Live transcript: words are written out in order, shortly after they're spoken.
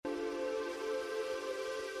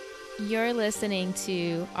You're listening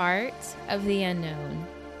to Art of the Unknown,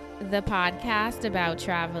 the podcast about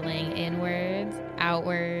traveling inwards,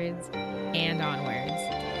 outwards, and onwards.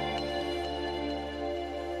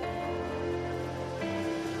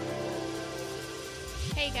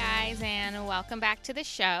 Hey guys, and welcome back to the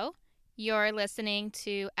show. You're listening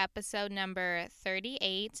to episode number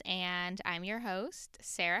 38, and I'm your host,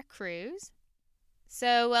 Sarah Cruz.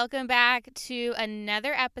 So welcome back to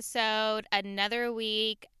another episode, another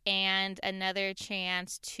week, and another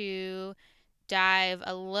chance to dive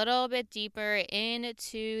a little bit deeper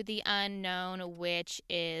into the unknown, which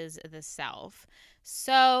is the self.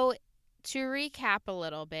 So to recap a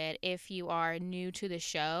little bit, if you are new to the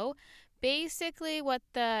show, basically what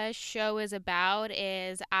the show is about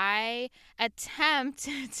is I attempt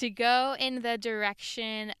to go in the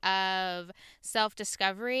direction of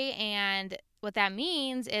self-discovery, and what that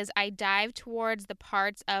means is I dive towards the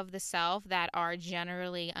parts of the self that are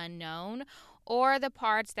generally unknown or the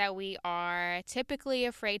parts that we are typically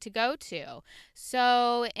afraid to go to.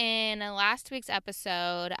 So in last week's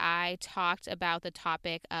episode, I talked about the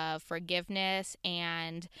topic of forgiveness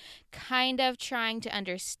and kind of trying to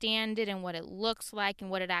understand it and what it looks like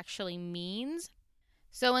and what it actually means.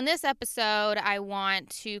 So in this episode, I want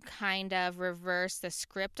to kind of reverse the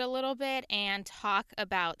script a little bit and talk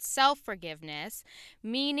about self-forgiveness,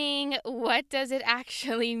 meaning what does it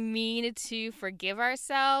actually mean to forgive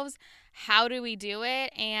ourselves? How do we do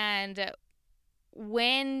it? And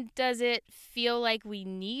when does it feel like we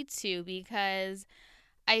need to? Because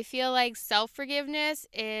I feel like self-forgiveness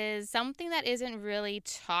is something that isn't really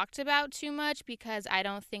talked about too much because I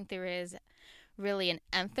don't think there is really an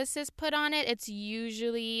emphasis put on it. It's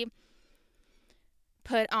usually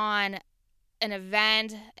put on an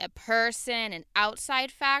event, a person, an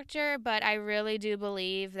outside factor, but I really do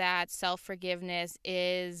believe that self-forgiveness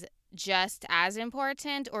is just as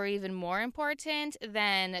important or even more important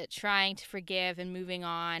than trying to forgive and moving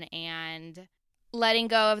on and letting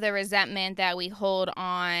go of the resentment that we hold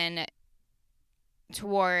on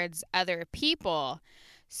towards other people.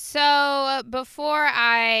 So before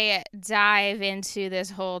I dive into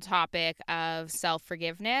this whole topic of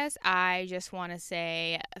self-forgiveness, I just want to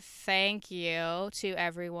say thank you to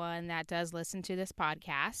everyone that does listen to this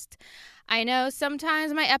podcast. I know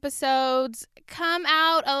sometimes my episodes come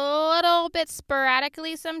out a little bit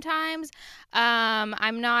sporadically sometimes.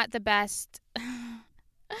 I'm not the best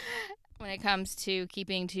when it comes to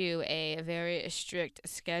keeping to a very strict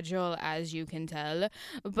schedule, as you can tell.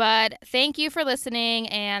 But thank you for listening,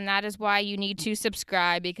 and that is why you need to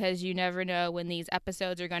subscribe, because you never know when these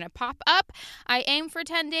episodes are going to pop up. I aim for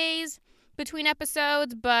 10 days between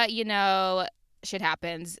episodes, but, shit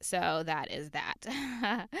happens, so that is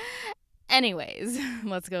that. Anyways,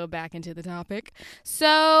 let's go back into the topic.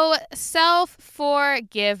 So,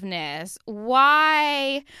 self-forgiveness.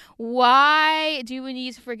 Why do we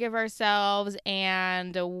need to forgive ourselves,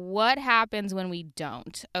 and what happens when we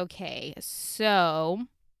don't? Okay, so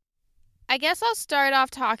I guess I'll start off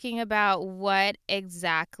talking about what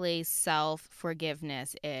exactly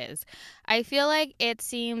self-forgiveness is. I feel like it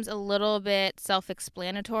seems a little bit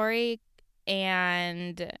self-explanatory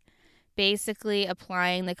and basically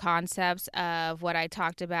applying the concepts of what I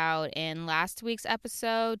talked about in last week's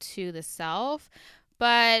episode to the self.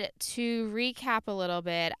 But to recap a little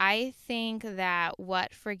bit, I think that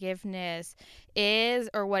what forgiveness is,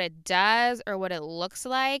 or what it does, or what it looks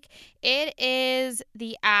like, it is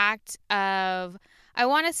the act of, I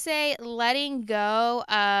want to say, letting go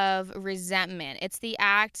of resentment. It's the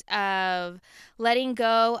act of letting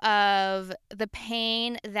go of the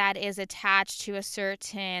pain that is attached to a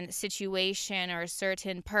certain situation or a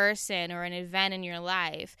certain person or an event in your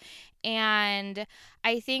life. And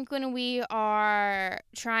I think when we are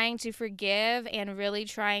trying to forgive and really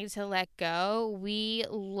trying to let go, we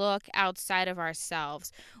look outside of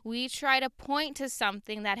ourselves. We try to point to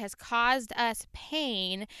something that has caused us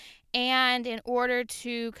pain, and in order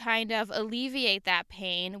to kind of alleviate that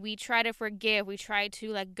pain, we try to forgive, we try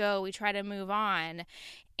to let go, we try to move on.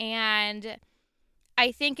 And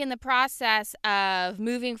I think in the process of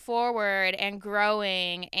moving forward and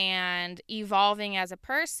growing and evolving as a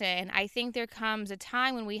person, I think there comes a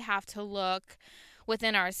time when we have to look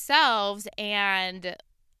within ourselves and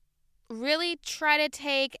really try to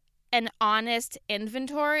take an honest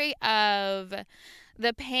inventory of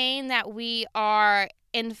the pain that we are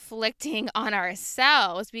inflicting on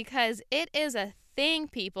ourselves, because it is a thing,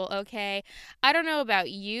 people, okay? I don't know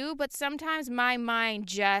about you, but sometimes my mind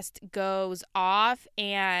just goes off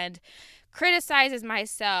and criticizes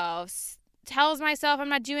myself, tells myself I'm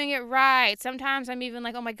not doing it right. Sometimes I'm even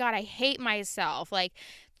like, oh my God, I hate myself. Like,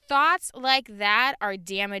 thoughts like that are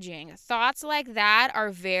damaging. Thoughts like that are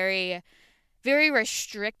very, very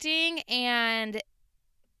restricting, and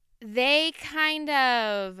they keep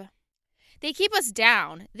us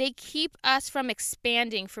down. They keep us from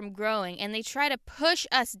expanding, from growing, and they try to push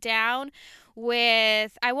us down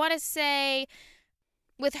with, I want to say,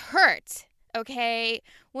 with hurt, okay?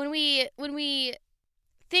 When we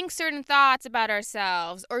think certain thoughts about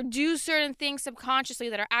ourselves or do certain things subconsciously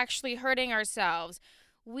that are actually hurting ourselves,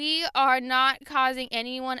 we are not causing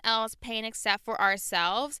anyone else pain except for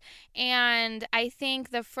ourselves. And I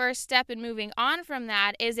think the first step in moving on from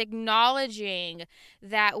that is acknowledging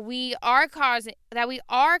that we are causing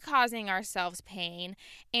ourselves pain.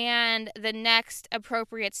 And the next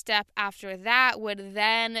appropriate step after that would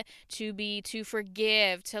then be to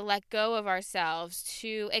forgive, to let go of ourselves,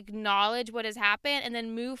 to acknowledge what has happened, and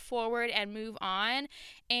then move forward and move on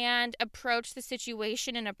and approach the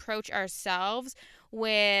situation and approach ourselves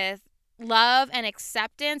with love and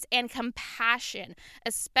acceptance and compassion,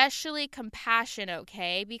 especially compassion,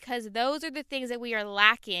 okay? Because those are the things that we are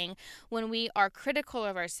lacking when we are critical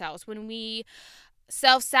of ourselves, when we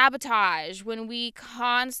self-sabotage, when we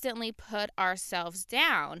constantly put ourselves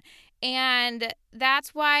down. And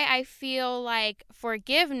that's why I feel like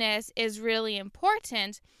forgiveness is really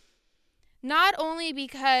important, not only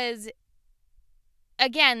because,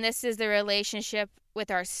 again, this is the relationship with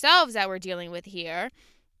ourselves that we're dealing with here.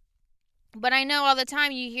 But I know all the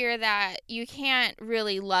time you hear that you can't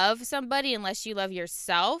really love somebody unless you love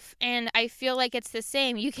yourself. And I feel like it's the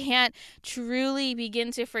same. You can't truly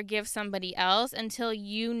begin to forgive somebody else until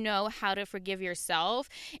you know how to forgive yourself.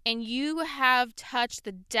 And you have touched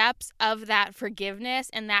the depths of that forgiveness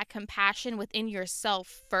and that compassion within yourself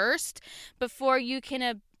first before you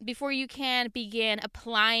can begin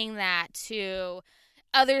applying that to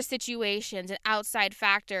other situations and outside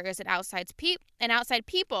factors and outside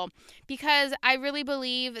people, because I really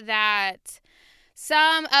believe that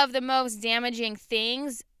some of the most damaging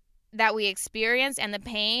things that we experience and the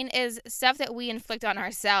pain is stuff that we inflict on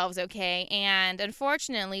ourselves, okay? And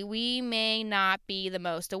unfortunately, we may not be the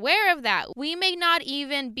most aware of that. We may not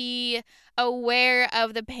even be aware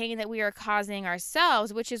of the pain that we are causing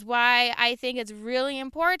ourselves, which is why I think it's really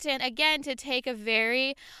important, again, to take a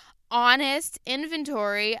very honest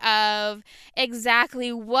inventory of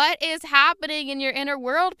exactly what is happening in your inner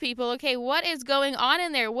world, people. Okay, what is going on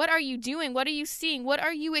in there? What are you doing? What are you seeing? What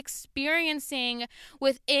are you experiencing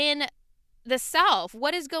within the self?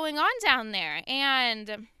 What is going on down there?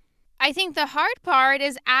 And I think the hard part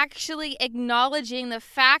is actually acknowledging the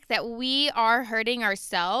fact that we are hurting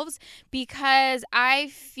ourselves, because I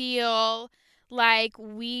feel like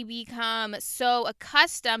we become so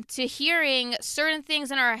accustomed to hearing certain things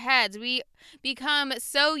in our heads. We become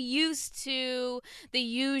so used to the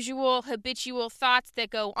usual habitual thoughts that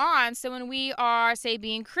go on. So when we are, say,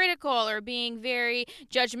 being critical or being very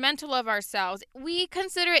judgmental of ourselves, we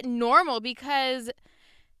consider it normal because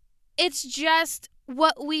it's just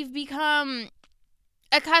what we've become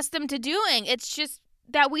accustomed to doing. It's just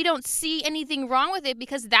that we don't see anything wrong with it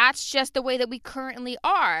because that's just the way that we currently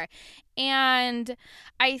are. And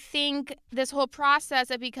I think this whole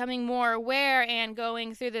process of becoming more aware and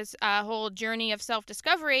going through this whole journey of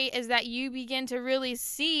self-discovery is that you begin to really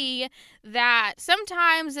see that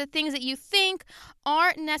sometimes the things that you think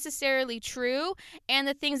aren't necessarily true, and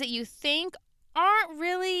the things that you think aren't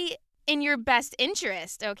really in your best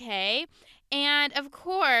interest, okay? And of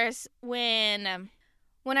course,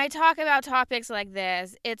 when I talk about topics like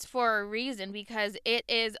this, it's for a reason, because it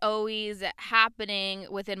is always happening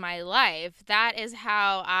within my life. That is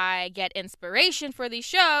how I get inspiration for these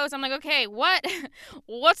shows. I'm like, okay,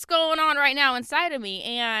 what's going on right now inside of me?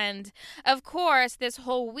 And of course, this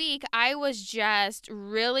whole week, I was just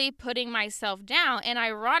really putting myself down. And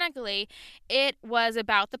ironically, it was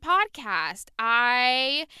about the podcast.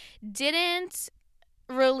 I didn't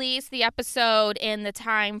release the episode in the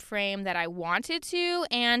time frame that I wanted to,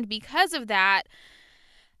 and because of that,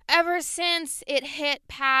 ever since it hit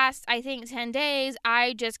past, I think, 10 days,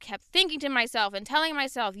 I just kept thinking to myself and telling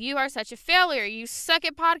myself, you are such a failure. You suck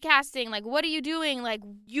at podcasting. Like, what are you doing? Like,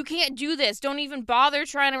 you can't do this. Don't even bother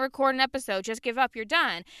trying to record an episode. Just give up. You're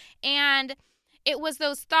done. And it was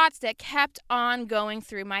those thoughts that kept on going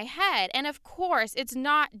through my head. And of course, it's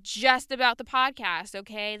not just about the podcast,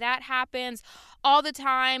 okay? That happens all the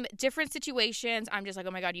time, different situations. I'm just like,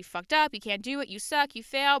 oh my God, you fucked up. You can't do it. You suck. You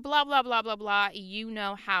fail. Blah, blah, blah, blah, blah. You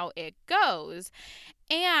know how it goes.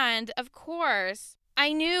 And of course,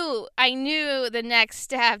 I knew the next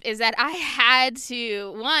step is that I had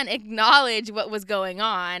to, one, acknowledge what was going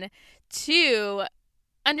on, two,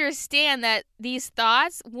 understand that these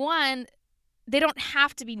thoughts, one, they don't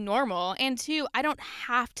have to be normal. And 2, I don't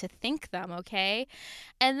have to think them, okay?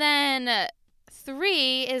 And then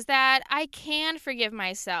 3 is that I can forgive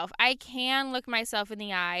myself. I can look myself in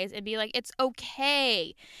the eyes and be like, it's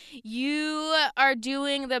okay. You are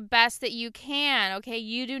doing the best that you can, okay?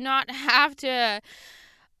 You do not have to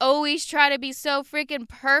always try to be so freaking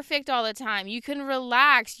perfect all the time. You can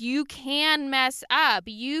relax. You can mess up.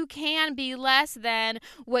 You can be less than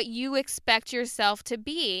what you expect yourself to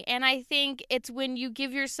be. And I think it's when you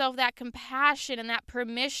give yourself that compassion and that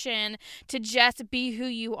permission to just be who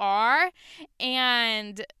you are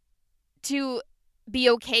and to be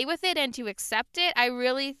okay with it and to accept it. I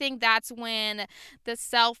really think that's when the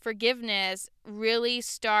self-forgiveness really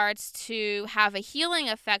starts to have a healing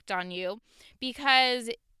effect on you, because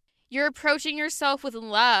you're approaching yourself with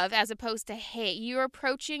love as opposed to hate. You're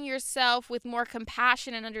approaching yourself with more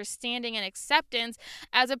compassion and understanding and acceptance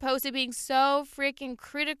as opposed to being so freaking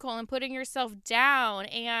critical and putting yourself down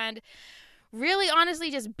and really honestly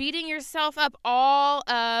just beating yourself up all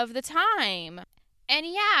of the time. And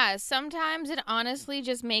yeah, sometimes it honestly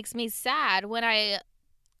just makes me sad when I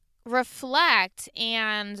reflect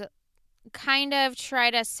and kind of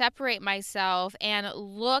try to separate myself and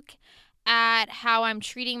look at how I'm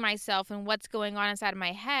treating myself and what's going on inside of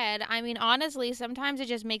my head. I mean, honestly, sometimes it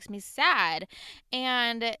just makes me sad.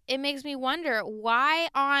 And it makes me wonder, why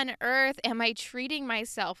on earth am I treating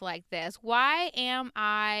myself like this? Why am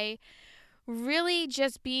I really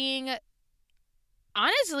just being,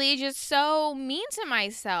 honestly, just so mean to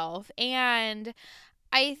myself? And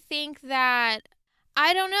I think that,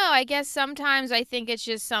 I don't know. I guess sometimes I think it's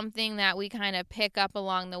just something that we kind of pick up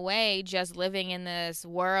along the way, just living in this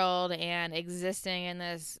world and existing in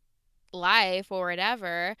this life or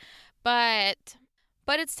whatever. But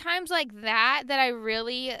it's times like that that I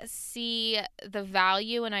really see the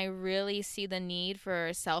value and I really see the need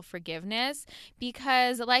for self-forgiveness,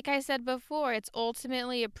 because like I said before, it's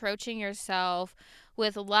ultimately approaching yourself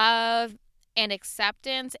with love and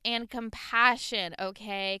acceptance and compassion,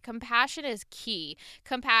 okay? Compassion is key.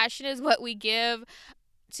 Compassion is what we give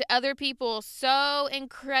to other people so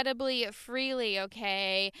incredibly freely,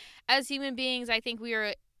 okay? As human beings, I think we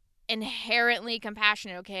are inherently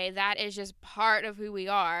compassionate, okay? That is just part of who we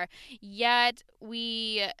are. Yet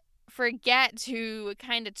we forget to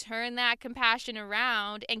kind of turn that compassion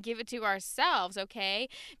around and give it to ourselves, okay?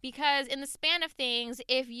 Because in the span of things,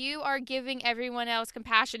 if you are giving everyone else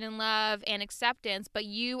compassion and love and acceptance, but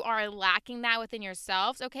you are lacking that within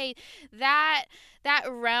yourselves, okay, that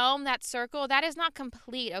realm, that circle, that is not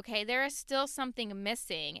complete, okay? There is still something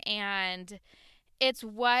missing, and it's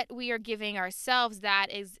what we are giving ourselves that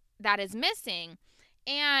is missing.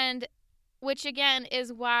 And which again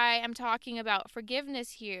is why I'm talking about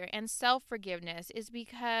forgiveness here and self-forgiveness, is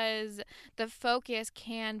because the focus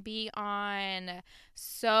can be on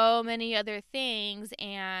so many other things,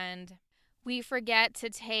 and we forget to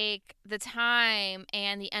take the time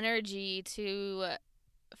and the energy to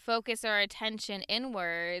focus our attention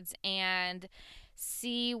inwards and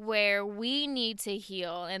see where we need to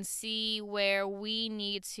heal and see where we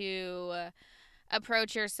need to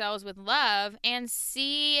approach ourselves with love and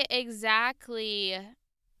see exactly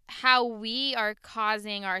how we are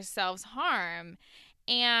causing ourselves harm.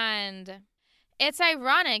 And it's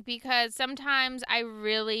ironic because sometimes I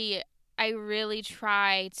really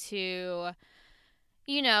try to,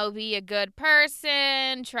 be a good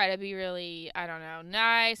person, try to be really, I don't know,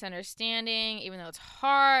 nice, understanding, even though it's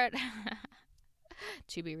hard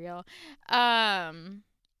to be real.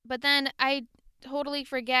 But then I totally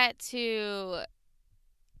forget to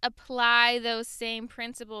apply those same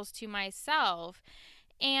principles to myself.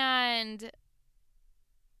 And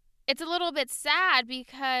it's a little bit sad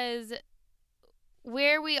because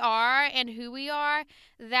where we are and who we are,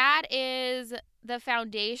 that is the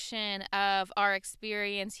foundation of our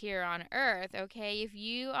experience here on earth, okay? If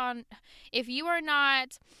you are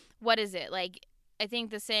not, what is it? Like, I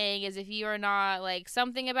think the saying is, if you are not, like,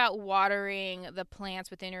 something about watering the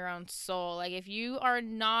plants within your own soul. Like, if you are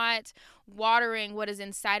not watering what is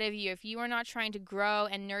inside of you, if you are not trying to grow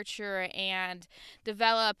and nurture and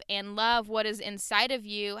develop and love what is inside of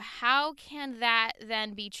you, how can that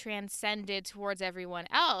then be transcended towards everyone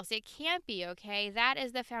else? It can't be, okay? That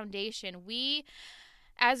is the foundation. We,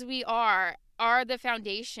 as we are the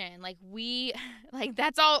foundation.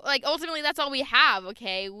 That's all, like, ultimately that's all we have,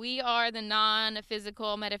 okay? We are the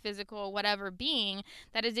non-physical, metaphysical, whatever being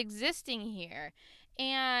that is existing here.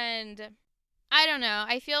 And I don't know,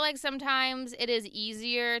 I feel like sometimes it is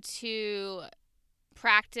easier to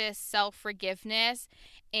practice self-forgiveness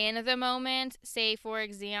in the moment. Say, for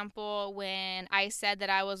example, when I said that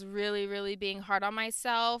I was really, really being hard on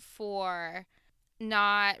myself for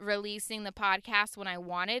not releasing the podcast when I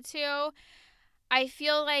wanted to, I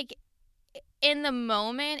feel like in the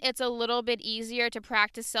moment it's a little bit easier to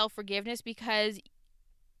practice self-forgiveness because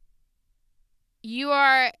you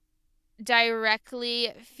are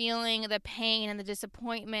directly feeling the pain and the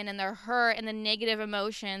disappointment and the hurt and the negative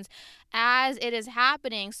emotions as it is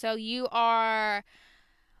happening. So you are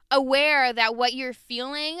aware that what you're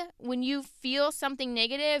feeling, when you feel something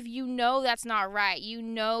negative, you know that's not right. You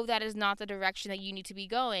know that is not the direction that you need to be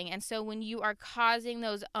going. And so when you are causing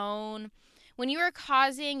when you are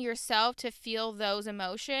causing yourself to feel those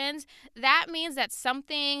emotions, that means that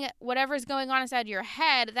something, whatever is going on inside your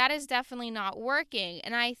head, that is definitely not working.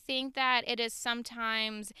 And I think that it is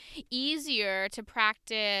sometimes easier to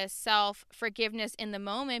practice self-forgiveness in the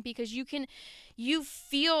moment because you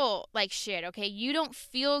feel like shit, okay? You don't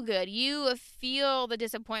feel good. You feel the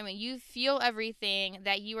disappointment. You feel everything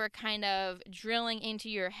that you are kind of drilling into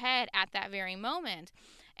your head at that very moment.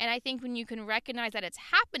 And I think when you can recognize that it's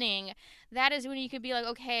happening, that is when you can be like,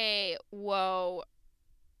 okay, whoa,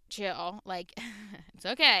 chill. Like, it's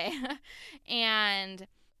okay. and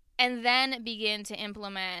then begin to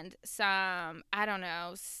implement some, I don't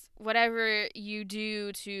know, whatever you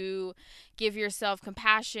do to give yourself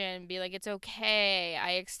compassion. Be like, it's okay.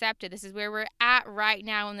 I accept it. This is where we're at right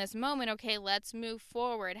now in this moment. Okay, let's move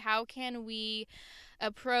forward. How can we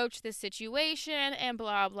approach this situation and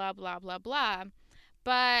blah, blah, blah, blah, blah.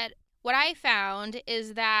 But what I found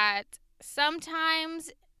is that sometimes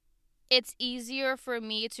it's easier for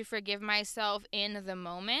me to forgive myself in the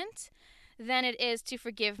moment than it is to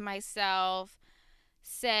forgive myself,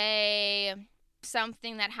 say,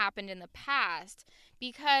 something that happened in the past.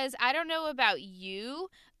 Because I don't know about you,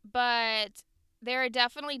 but there are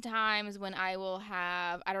definitely times when I will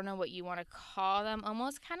have, I don't know what you want to call them,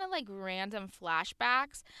 almost kind of like random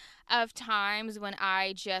flashbacks of times when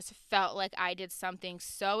I just felt like I did something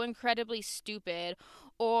so incredibly stupid,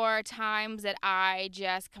 or times that I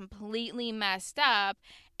just completely messed up,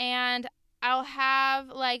 and I'll have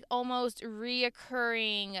like almost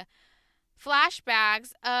reoccurring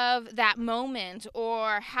flashbacks of that moment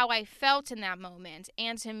or how I felt in that moment.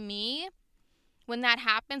 And to me, when that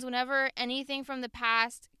happens, whenever anything from the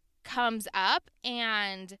past comes up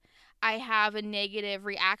and I have a negative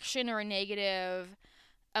reaction or a negative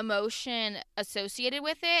emotion associated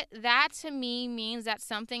with it, that to me means that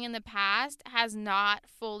something in the past has not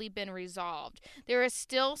fully been resolved. There is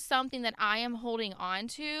still something that I am holding on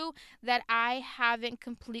to that I haven't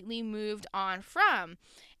completely moved on from.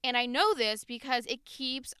 And I know this because it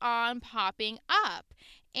keeps on popping up.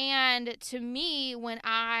 And to me, when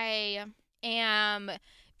I am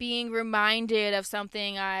being reminded of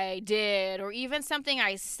something I did or even something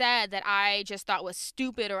I said that I just thought was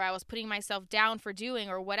stupid or I was putting myself down for doing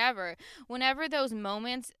or whatever, whenever those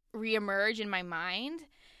moments reemerge in my mind,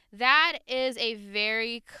 that is a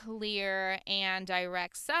very clear and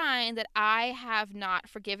direct sign that I have not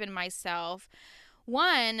forgiven myself.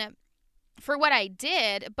 One, for what I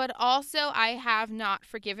did, but also I have not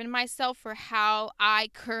forgiven myself for how I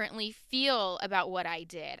currently feel about what I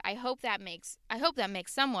did. I hope that makes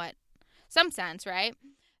some sense, right?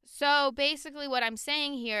 So basically what I'm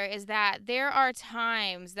saying here is that there are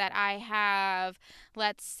times that I have,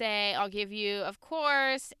 let's say, I'll give you, of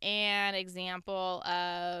course, an example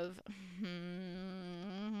of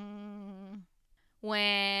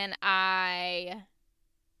when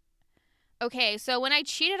when I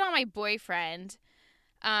cheated on my boyfriend,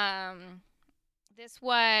 this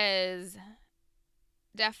was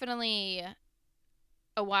definitely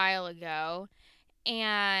a while ago,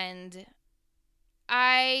 and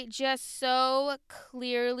I just so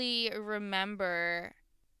clearly remember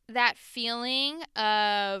that feeling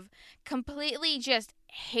of completely just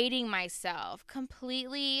hating myself,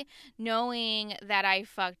 completely knowing that I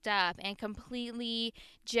fucked up, and completely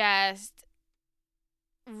just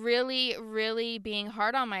really, really being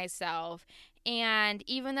hard on myself. And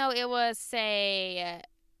even though it was, say,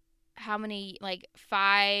 how many, like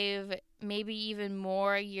 5, maybe even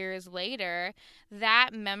more years later,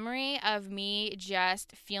 that memory of me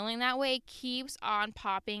just feeling that way keeps on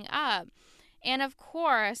popping up. And of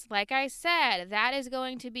course, like I said, that is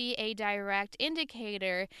going to be a direct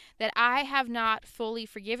indicator that I have not fully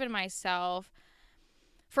forgiven myself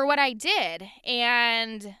for what I did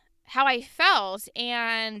and how I felt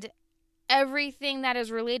and everything that is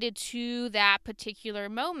related to that particular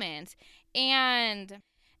moment. And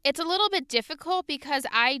it's a little bit difficult because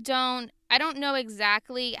I don't know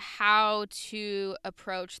exactly how to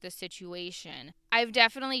approach the situation. I've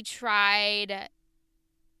definitely tried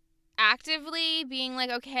actively being like,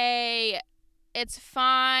 okay, it's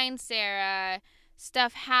fine, Sarah.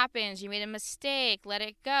 Stuff happens. You made a mistake. Let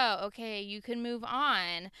it go. Okay, you can move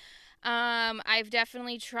on. I've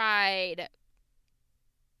definitely tried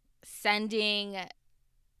sending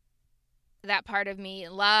that part of me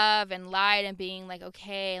love and light and being like,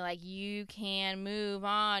 okay, like you can move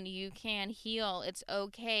on. You can heal. It's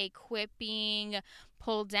okay. Quit being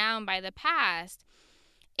pulled down by the past.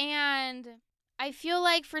 And I feel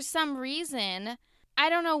like for some reason, I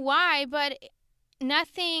don't know why, but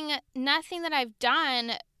nothing that I've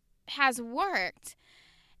done has worked.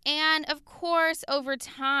 And of course, over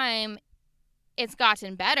time, it's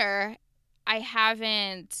gotten better. I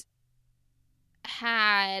haven't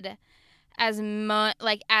had as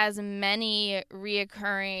many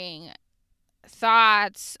reoccurring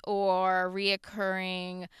thoughts or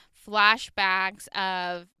reoccurring flashbacks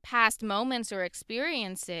of past moments or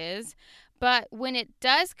experiences. But when it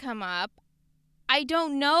does come up, I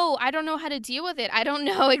don't know how to deal with it. I don't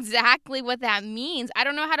know exactly what that means. I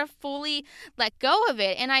don't know how to fully let go of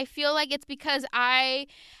it. And I feel like it's because I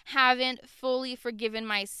haven't fully forgiven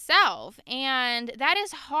myself. And that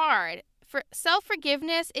is hard. For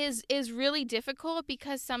self-forgiveness is really difficult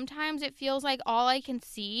because sometimes it feels like all I can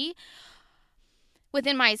see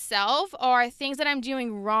within myself are things that I'm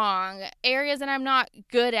doing wrong, areas that I'm not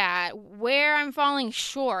good at, where I'm falling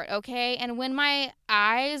short, okay? And when my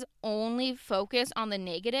eyes only focus on the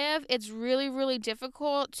negative, it's really, really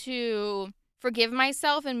difficult to forgive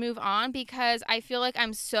myself and move on because I feel like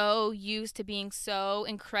I'm so used to being so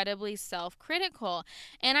incredibly self-critical.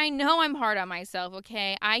 And I know I'm hard on myself,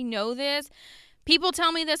 okay? I know this. People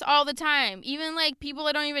tell me this all the time. Even like people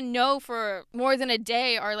I don't even know for more than a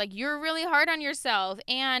day are like, you're really hard on yourself.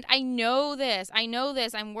 And I know this.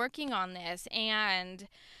 I'm working on this. And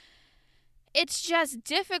it's just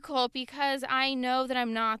difficult because I know that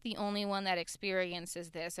I'm not the only one that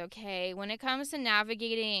experiences this, okay? When it comes to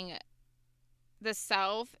navigating the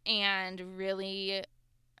self and really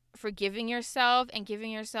forgiving yourself and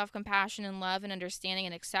giving yourself compassion and love and understanding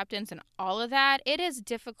and acceptance and all of that, it is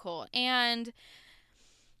difficult. And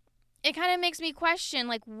it kind of makes me question,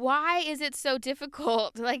 like, why is it so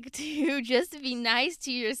difficult, like, to just be nice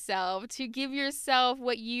to yourself, to give yourself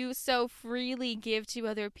what you so freely give to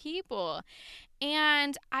other people?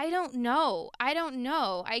 And I don't know.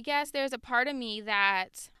 I guess there's a part of me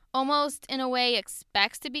that almost in a way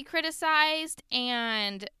expects to be criticized,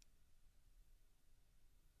 and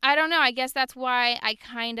I don't know. I guess that's why I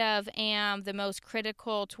kind of am the most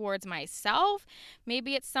critical towards myself.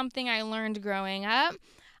 Maybe it's something I learned growing up.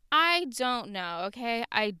 I don't know, okay?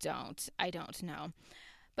 I don't know.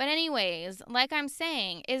 But anyways, like I'm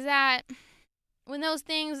saying, is that when those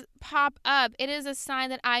things pop up, it is a sign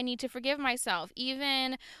that I need to forgive myself.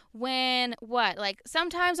 Even when, like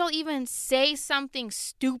sometimes I'll even say something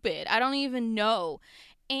stupid. I don't even know.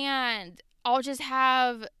 And I'll just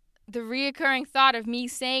have the reoccurring thought of me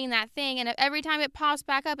saying that thing, and every time it pops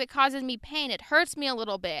back up, it causes me pain. It hurts me a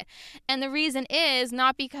little bit. And the reason is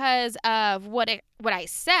not because of what I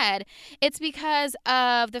said. It's because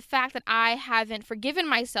of the fact that I haven't forgiven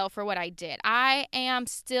myself for what I did. I am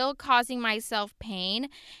still causing myself pain,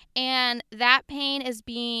 and that pain is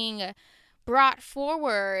being brought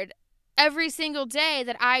forward every single day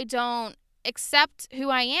that I don't accept who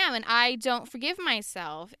I am and I don't forgive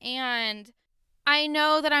myself. And I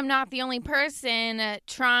know that I'm not the only person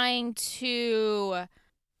trying to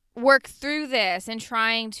work through this and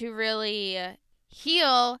trying to really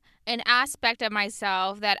heal an aspect of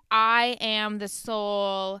myself that I am the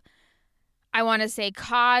sole, I want to say,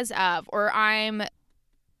 cause of, or I'm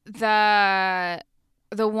the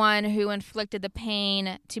one who inflicted the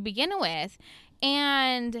pain to begin with.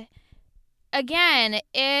 And again,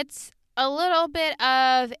 it's a little bit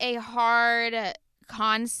of a hard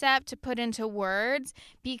concept to put into words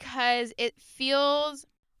because it feels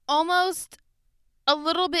almost a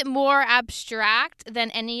little bit more abstract than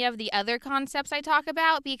any of the other concepts I talk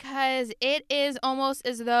about, because it is almost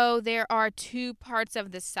as though there are two parts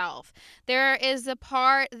of the self. There is the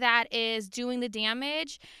part that is doing the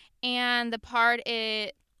damage and the part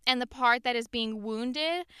that is being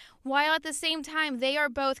wounded, while at the same time they are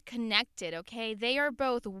both connected, okay? They are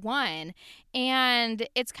both one, and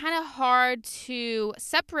it's kind of hard to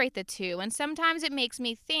separate the two. And sometimes it makes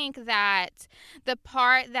me think that the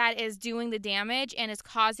part that is doing the damage and is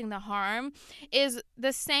causing the harm is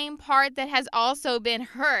the same part that has also been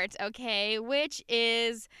hurt, okay? Which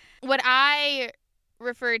is what I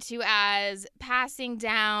referred to as passing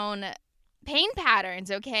down pain patterns,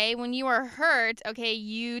 okay? When you are hurt, okay,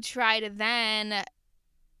 you try to then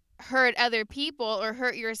hurt other people or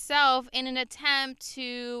hurt yourself in an attempt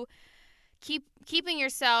to keeping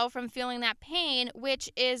yourself from feeling that pain, which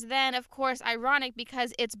is then, of course, ironic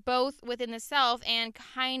because it's both within the self and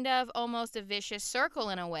kind of almost a vicious circle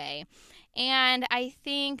in a way. And I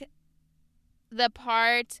think the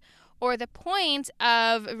part or the point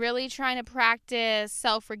of really trying to practice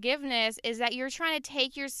self-forgiveness is that you're trying to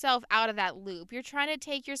take yourself out of that loop. You're trying to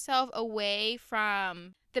take yourself away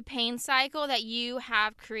from the pain cycle that you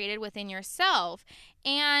have created within yourself.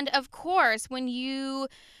 And of course, when you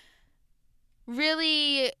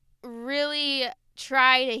really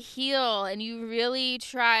try to heal and you really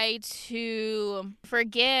try to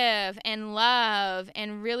forgive and love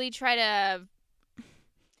and really try to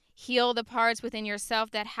heal the parts within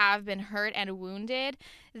yourself that have been hurt and wounded,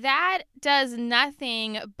 that does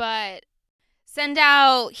nothing but send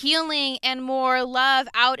out healing and more love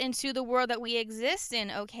out into the world that we exist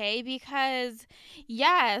in, okay? Because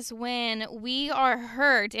yes, when we are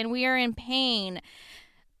hurt and we are in pain,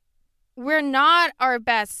 we're not our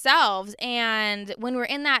best selves. And when we're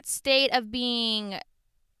in that state of being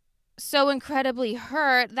so incredibly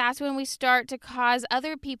hurt, that's when we start to cause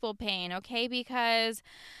other people pain, okay? Because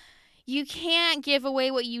you can't give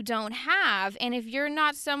away what you don't have. And if you're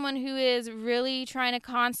not someone who is really trying to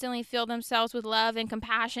constantly fill themselves with love and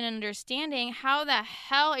compassion and understanding, how the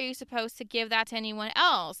hell are you supposed to give that to anyone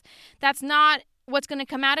else? That's not what's going to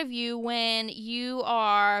come out of you when you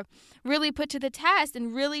are really put to the test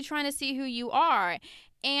and really trying to see who you are.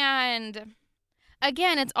 And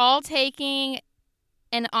again, it's all taking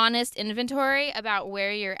an honest inventory about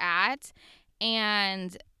where you're at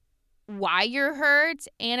and why you're hurt,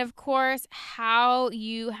 and of course, how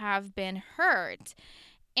you have been hurt.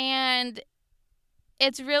 And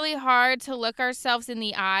it's really hard to look ourselves in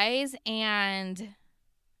the eyes and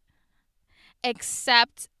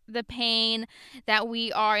accept the pain that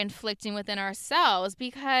we are inflicting within ourselves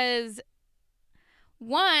because,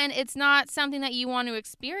 one, it's not something that you want to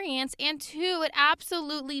experience, and two, it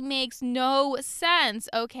absolutely makes no sense,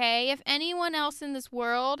 okay? If anyone else in this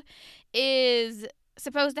world is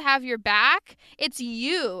supposed to have your back, it's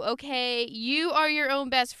you, okay? You are your own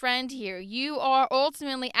best friend here. You are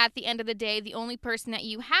ultimately, at the end of the day, the only person that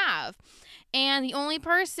you have. And the only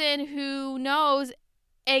person who knows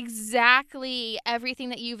exactly everything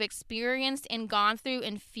that you've experienced and gone through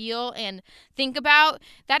and feel and think about,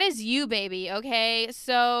 that is you, baby, okay?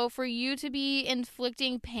 So for you to be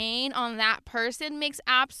inflicting pain on that person makes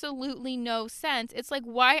absolutely no sense. It's like,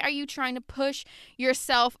 why are you trying to push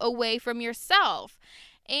yourself away from yourself?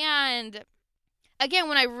 And again,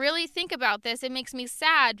 when I really think about this, it makes me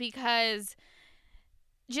sad because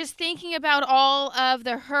just thinking about all of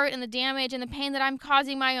the hurt and the damage and the pain that I'm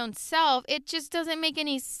causing my own self, it just doesn't make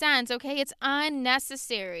any sense, okay? It's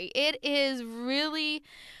unnecessary. It is really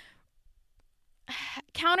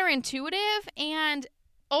counterintuitive and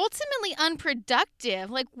ultimately unproductive.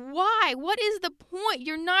 Like, why? What is the point?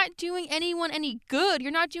 You're not doing anyone any good.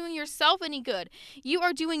 You're not doing yourself any good. You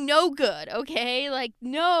are doing no good, okay? Like,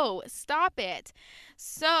 no, stop it.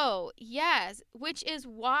 So, yes, which is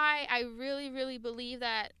why I really believe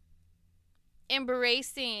that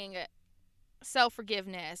embracing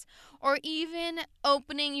self-forgiveness or even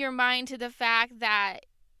opening your mind to the fact that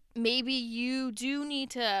maybe you do need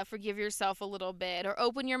to forgive yourself a little bit, or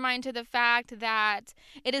open your mind to the fact that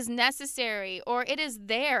it is necessary or it is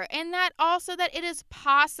there, and that also that it is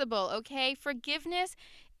possible, okay? Forgiveness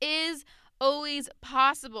is always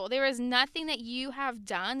possible. There is nothing that you have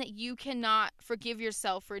done that you cannot forgive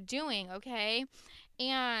yourself for doing, okay?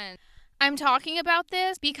 And I'm talking about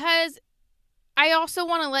this because I also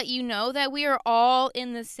want to let you know that we are all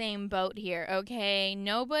in the same boat here, okay?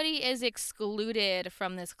 Nobody is excluded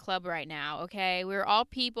from this club right now, okay? We're all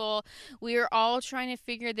people. We're all trying to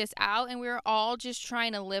figure this out, and we're all just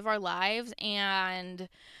trying to live our lives and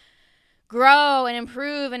grow and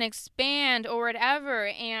improve and expand or whatever.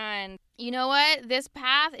 And you know what? This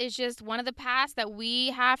path is just one of the paths that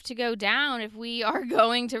we have to go down if we are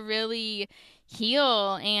going to really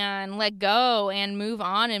heal and let go and move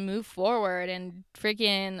on and move forward and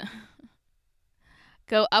freaking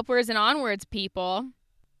go upwards and onwards, people.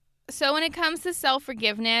 So when it comes to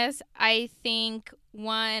self-forgiveness, I think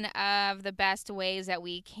one of the best ways that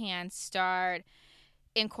we can start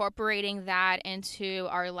incorporating that into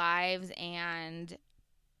our lives and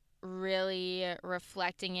really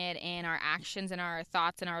reflecting it in our actions and our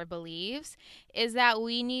thoughts and our beliefs is that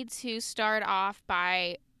we need to start off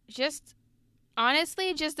by just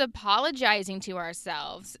honestly just apologizing to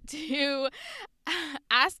ourselves, to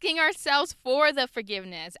asking ourselves for the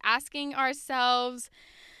forgiveness, asking ourselves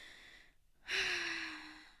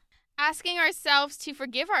to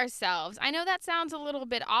forgive ourselves. I know that sounds a little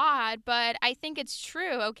bit odd, but I think it's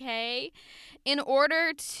true, okay? In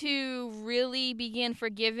order to really begin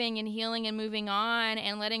forgiving and healing and moving on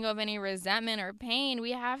and letting go of any resentment or pain,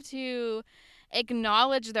 we have to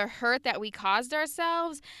acknowledge the hurt that we caused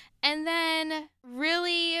ourselves and then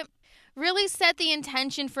really set the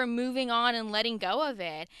intention for moving on and letting go of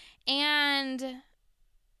it. And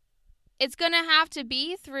it's going to have to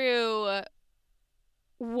be through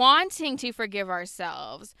wanting to forgive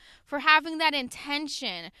ourselves, for having that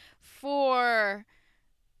intention, for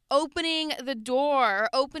opening the door,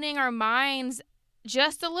 opening our minds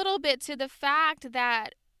just a little bit to the fact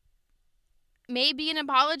that maybe an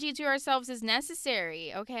apology to ourselves is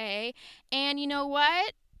necessary, okay? And you know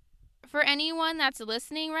what? For anyone that's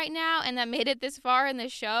listening right now and that made it this far in the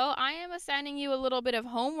show, I am assigning you a little bit of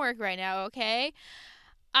homework right now, okay?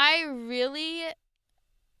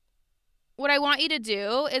 What I want you to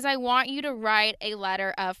do is I want you to write a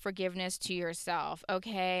letter of forgiveness to yourself,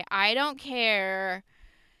 okay? I don't care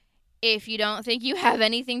if you don't think you have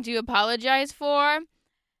anything to apologize for.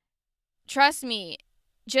 Trust me,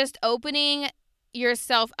 just opening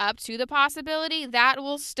yourself up to the possibility, that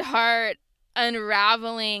will start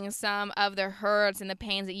unraveling some of the hurts and the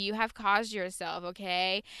pains that you have caused yourself,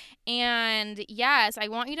 okay? And yes, I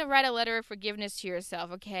want you to write a letter of forgiveness to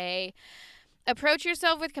yourself, okay? Approach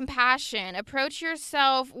yourself with compassion. Approach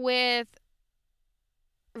yourself with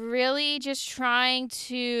really just trying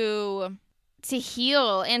to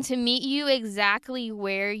heal and to meet you exactly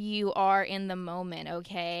where you are in the moment,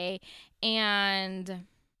 okay? And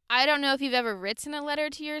I don't know if you've ever written a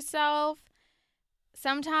letter to yourself.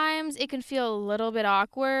 Sometimes it can feel a little bit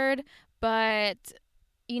awkward, but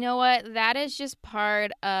you know what? That is just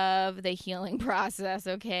part of the healing process,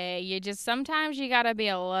 okay? Sometimes you gotta be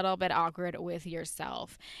a little bit awkward with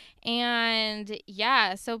yourself. And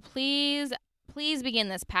yeah, so please begin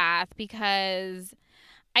this path, because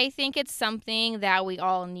I think it's something that we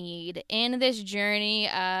all need in this journey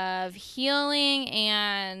of healing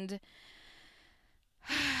and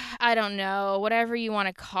I don't know, whatever you want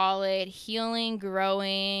to call it, healing,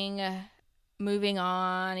 growing, moving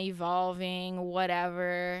on, evolving,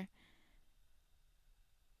 whatever.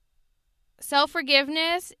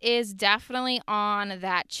 Self-forgiveness is definitely on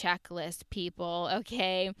that checklist, people,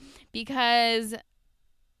 okay? Because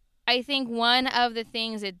I think one of the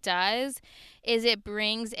things it does is it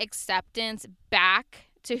brings acceptance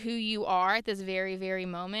back to who you are at this very, very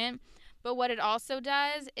moment. But what it also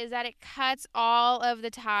does is that it cuts all of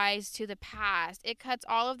the ties to the past. It cuts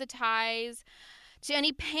all of the ties to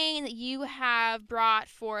any pain that you have brought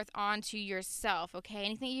forth onto yourself, okay?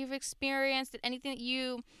 Anything you've experienced, anything that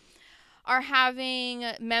you are having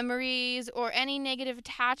memories or any negative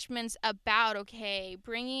attachments about, okay?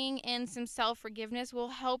 Bringing in some self-forgiveness will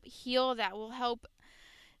help heal that, will help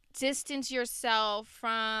distance yourself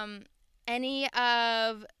from any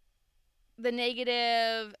of the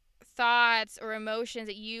negative thoughts or emotions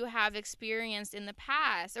that you have experienced in the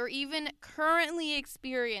past or even currently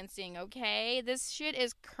experiencing, okay? This shit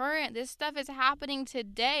is current. This stuff is happening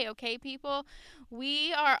today, okay, people?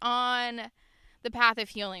 We are on the path of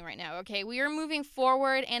healing right now, okay? We are moving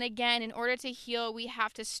forward, and again, in order to heal, we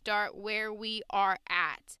have to start where we are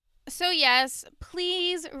at. So yes,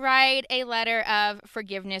 please write a letter of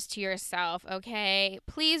forgiveness to yourself, okay?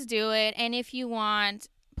 Please do it, and if you want,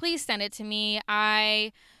 please send it to me.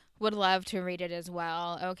 I would love to read it as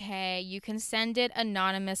well, okay? You can send it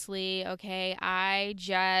anonymously, okay? I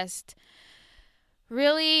just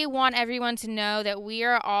really want everyone to know that we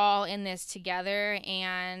are all in this together,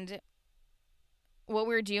 and what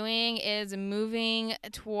we're doing is moving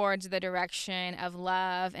towards the direction of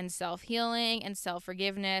love and self-healing and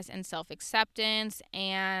self-forgiveness and self-acceptance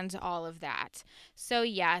and all of that. So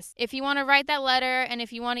yes, if you want to write that letter and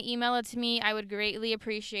if you want to email it to me, I would greatly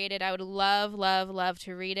appreciate it. I would love, love, love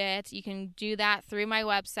to read it. You can do that through my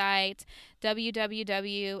website,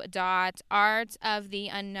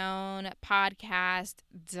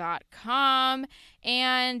 www.artsoftheunknownpodcast.com.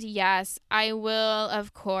 And yes, I will,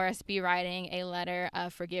 of course, be writing a letter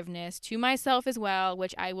of forgiveness to myself as well,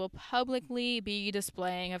 which I will publicly be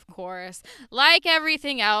displaying, of course, like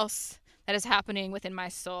everything else that is happening within my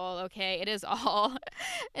soul, okay? It is all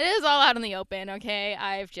out in the open, okay?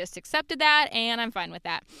 I've just accepted that, and I'm fine with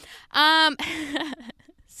that.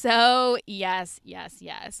 So, yes.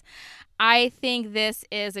 I think this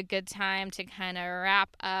is a good time to kind of wrap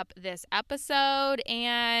up this episode.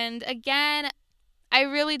 And again, I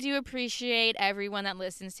really do appreciate everyone that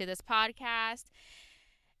listens to this podcast.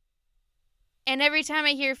 And every time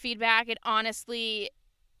I hear feedback, it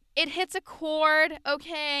hits a chord,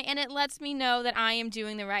 okay? And it lets me know that I am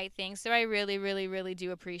doing the right thing. So I really, really, really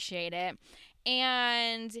do appreciate it.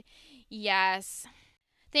 And yes,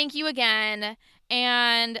 thank you again.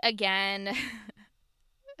 And again,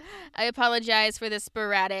 I apologize for the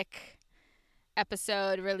sporadic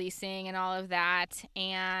episode releasing and all of that.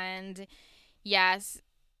 And yes,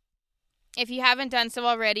 if you haven't done so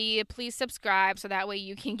already, please subscribe so that way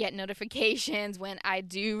you can get notifications when I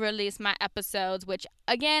do release my episodes, which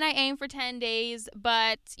again, I aim for 10 days,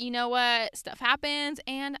 but you know what? Stuff happens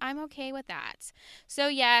and I'm okay with that. So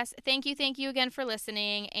yes, thank you again for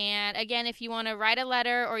listening. And again, if you want to write a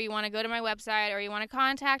letter or you want to go to my website or you want to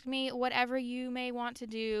contact me, whatever you may want to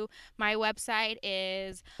do, my website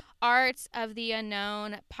is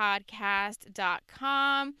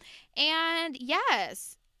artsoftheunknownpodcast.com. And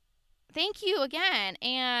yes, thank you again.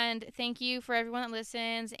 And thank you for everyone that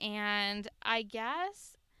listens. And I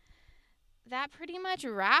guess that pretty much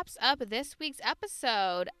wraps up this week's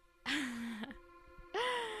episode.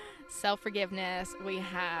 Self-forgiveness. We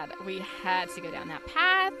had to go down that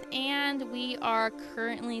path, and we are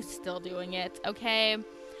currently still doing it, okay?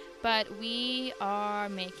 But we are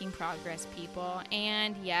making progress, people.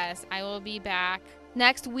 And yes, I will be back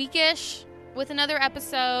next weekish with another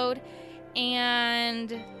episode. And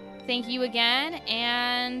thank you again,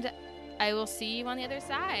 and I will see you on the other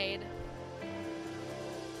side.